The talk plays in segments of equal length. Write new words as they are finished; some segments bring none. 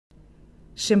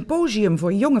Symposium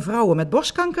voor jonge vrouwen met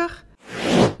borstkanker.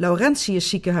 Laurentius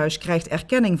ziekenhuis krijgt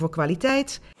erkenning voor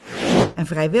kwaliteit. En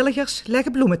vrijwilligers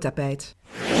leggen bloementapijt.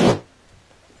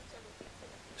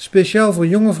 Speciaal voor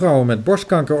jonge vrouwen met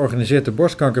borstkanker organiseert de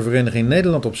Borstkankervereniging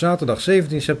Nederland op zaterdag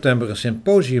 17 september een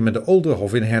symposium met de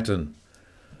Olderhof in Herten.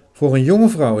 Voor een jonge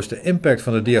vrouw is de impact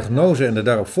van de diagnose en de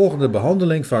daaropvolgende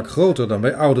behandeling vaak groter dan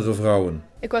bij oudere vrouwen.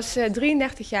 Ik was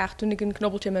 33 jaar toen ik een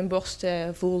knobbeltje in mijn borst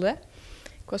voelde.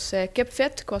 Ik was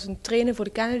kipfit, ik was aan het trainen voor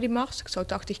de Kennedy Mars. Ik zou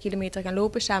 80 kilometer gaan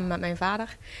lopen samen met mijn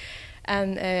vader.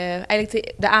 En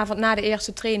eigenlijk de avond na de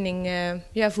eerste training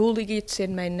voelde ik iets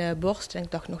in mijn borst. En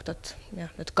ik dacht nog, dat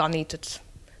kan niet, het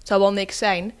zal wel niks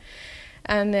zijn.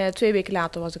 En 2 weken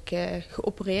later was ik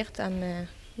geopereerd en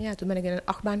toen ben ik in een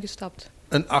achtbaan gestapt.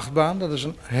 Een achtbaan, dat is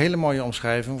een hele mooie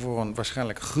omschrijving voor een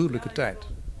waarschijnlijk gruwelijke tijd.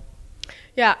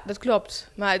 Ja, dat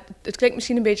klopt. Maar het klinkt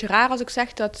misschien een beetje raar als ik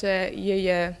zeg dat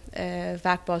je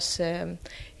vaak pas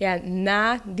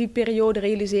na die periode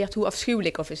realiseert hoe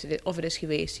afschuwelijk of het is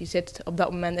geweest. Je zit op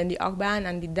dat moment in die achtbaan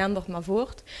en die dendert maar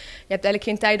voort. Je hebt eigenlijk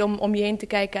geen tijd om je heen te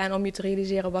kijken en om je te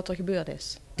realiseren wat er gebeurd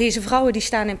is. Deze vrouwen die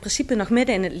staan in principe nog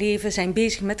midden in het leven, zijn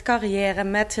bezig met carrière,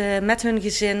 met hun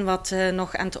gezin wat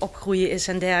nog aan het opgroeien is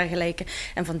en dergelijke.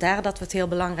 En vandaar dat we het heel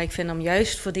belangrijk vinden om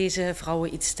juist voor deze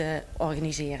vrouwen iets te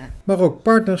organiseren. Maar ook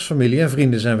partners, familie en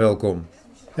vrienden zijn welkom.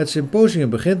 Het symposium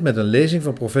begint met een lezing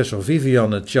van professor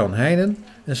Vivianne Tjan Heijnen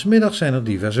en 's middags zijn er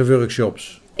diverse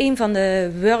workshops. Een van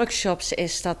de workshops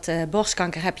is dat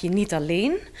borstkanker heb je niet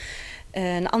alleen.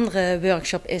 Een andere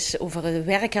workshop is over de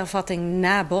werkhervatting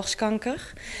na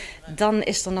borstkanker. Dan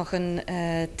is er nog een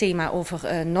thema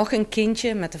over nog een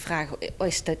kindje met de vraag: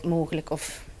 is dit mogelijk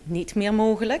of niet meer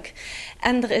mogelijk?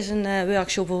 En er is een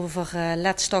workshop over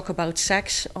Let's Talk About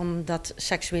Sex, omdat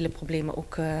seksuele problemen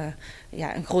ook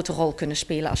een grote rol kunnen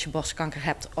spelen als je borstkanker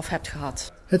hebt of hebt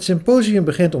gehad. Het symposium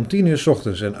begint om 10 uur 's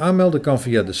ochtends en aanmelden kan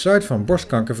via de site van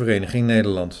Borstkankervereniging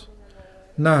Nederland.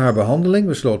 Na haar behandeling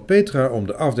besloot Petra om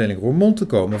de afdeling Roermond te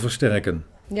komen versterken.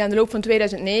 Ja, in de loop van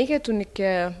 2009, toen ik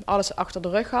alles achter de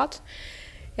rug had,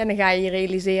 dan ga je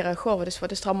realiseren,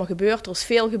 wat is er allemaal gebeurd? Er is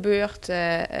veel gebeurd.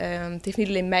 Het heeft niet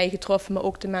alleen mij getroffen, maar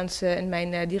ook de mensen in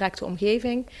mijn directe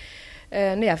omgeving.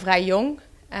 Vrij jong.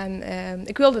 En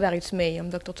ik wilde daar iets mee,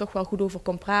 omdat ik er toch wel goed over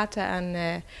kon praten. En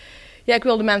ik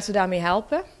wilde mensen daarmee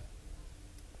helpen.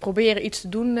 Proberen iets te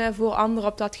doen voor anderen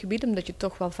op dat gebied, omdat je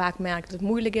toch wel vaak merkt dat het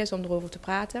moeilijk is om erover te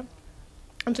praten.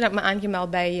 En toen heb ik me aangemeld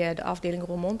bij de afdeling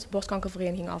Roermond,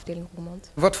 Borstkankervereniging afdeling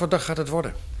Roermond. Wat voor dag gaat het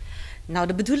worden? Nou,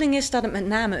 de bedoeling is dat het met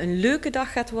name een leuke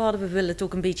dag gaat worden. We willen het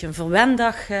ook een beetje een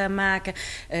verwendag maken.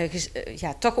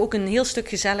 Toch ook een heel stuk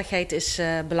gezelligheid is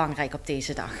belangrijk op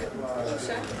deze dag.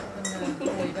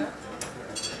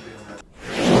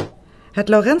 Het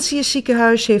Laurentius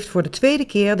ziekenhuis heeft voor de 2e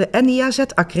keer de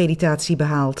NIAZ-accreditatie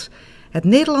behaald. Het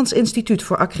Nederlands Instituut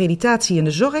voor Accreditatie in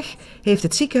de Zorg heeft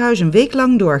het ziekenhuis een week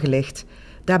lang doorgelicht.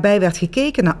 Daarbij werd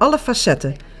gekeken naar alle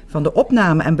facetten, van de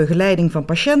opname en begeleiding van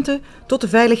patiënten tot de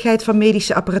veiligheid van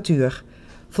medische apparatuur.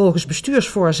 Volgens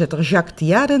bestuursvoorzitter Jacques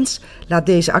Thiadens laat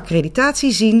deze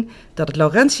accreditatie zien dat het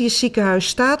Laurentius ziekenhuis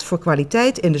staat voor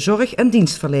kwaliteit in de zorg en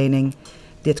dienstverlening.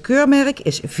 Dit keurmerk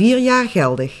is 4 jaar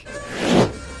geldig.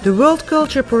 De World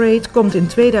Culture Parade komt in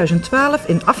 2012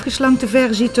 in afgeslankte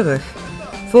versie terug.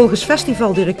 Volgens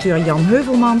festivaldirecteur Jan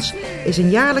Heuvelmans is een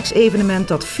jaarlijks evenement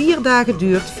dat 4 dagen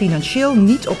duurt financieel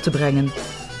niet op te brengen.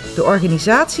 De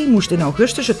organisatie moest in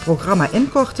augustus het programma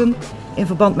inkorten in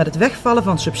verband met het wegvallen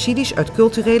van subsidies uit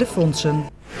culturele fondsen.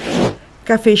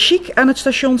 Café Chic aan het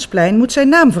Stationsplein moet zijn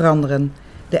naam veranderen.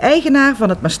 De eigenaar van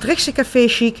het Maastrichtse Café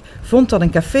Chic vond dat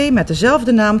een café met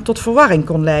dezelfde naam tot verwarring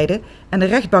kon leiden en de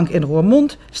rechtbank in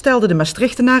Roermond stelde de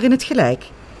Maastrichtenaar in het gelijk.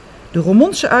 De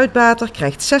Roermondse uitbater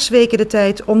krijgt 6 weken de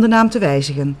tijd om de naam te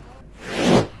wijzigen.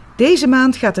 Deze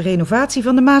maand gaat de renovatie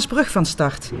van de Maasbrug van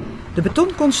start. De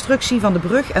betonconstructie van de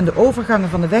brug en de overgangen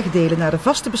van de wegdelen naar de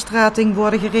vaste bestrating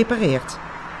worden gerepareerd.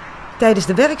 Tijdens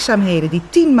de werkzaamheden die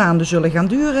 10 maanden zullen gaan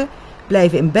duren,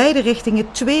 blijven in beide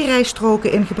richtingen 2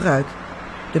 rijstroken in gebruik.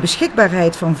 De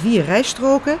beschikbaarheid van 4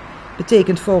 rijstroken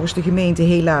betekent volgens de gemeente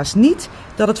helaas niet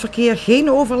dat het verkeer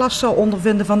geen overlast zal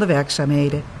ondervinden van de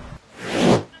werkzaamheden.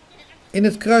 In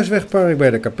het Kruiswegpark bij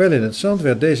de Kapel in het Zand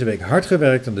werd deze week hard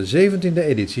gewerkt aan de 17e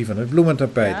editie van het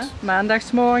bloementapijt. Ja,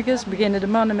 maandagsmorgens beginnen de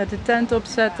mannen met de tent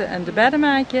opzetten en de bedden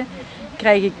maken.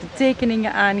 Krijg ik de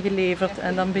tekeningen aangeleverd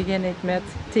en dan begin ik met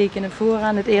tekenen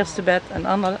vooraan het eerste bed en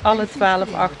alle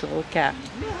 12 achter elkaar.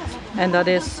 En dat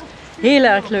is heel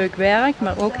erg leuk werk,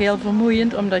 maar ook heel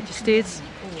vermoeiend omdat je steeds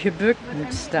gebukt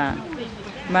moet staan.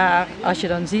 Maar als je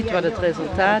dan ziet wat het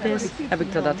resultaat is, heb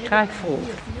ik er dat graag voor.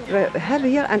 We hebben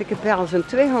hier aan de kapel zo'n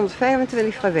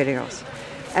 225 vrijwilligers.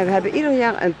 En we hebben ieder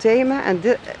jaar een thema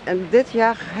en dit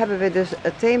jaar hebben we dus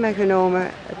het thema genomen,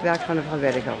 het werk van de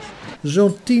vrijwilligers.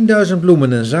 Zo'n 10.000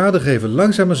 bloemen en zaden geven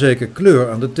langzaam maar zeker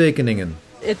kleur aan de tekeningen.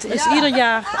 Het is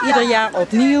ieder jaar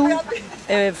opnieuw.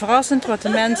 Verrassend wat de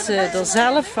mensen er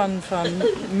zelf van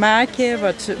maken,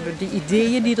 de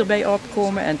ideeën die erbij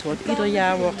opkomen. En ieder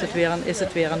jaar is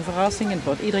het weer een verrassing en het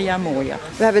wordt ieder jaar mooier.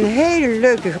 We hebben een hele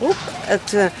leuke groep.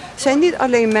 Het zijn niet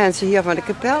alleen mensen hier van de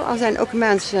kapel, er zijn ook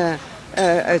mensen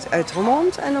uit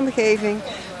Roermond en omgeving.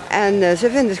 En ze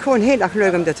vinden het gewoon heel erg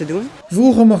leuk om dit te doen.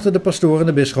 Vroeger mochten de pastoor en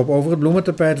de bisschop over het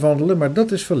bloementapijt wandelen, maar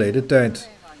dat is verleden tijd.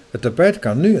 Het tapijt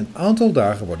kan nu een aantal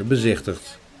dagen worden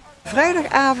bezichtigd.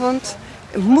 Vrijdagavond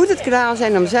moet het klaar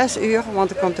zijn om 6 uur, want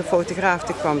dan komt de fotograaf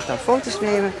die komt dan foto's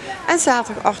nemen. En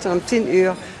zaterdagochtend om 10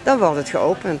 uur, dan wordt het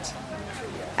geopend.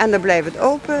 En dan blijft het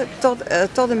open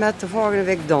tot en met de volgende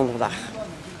week donderdag.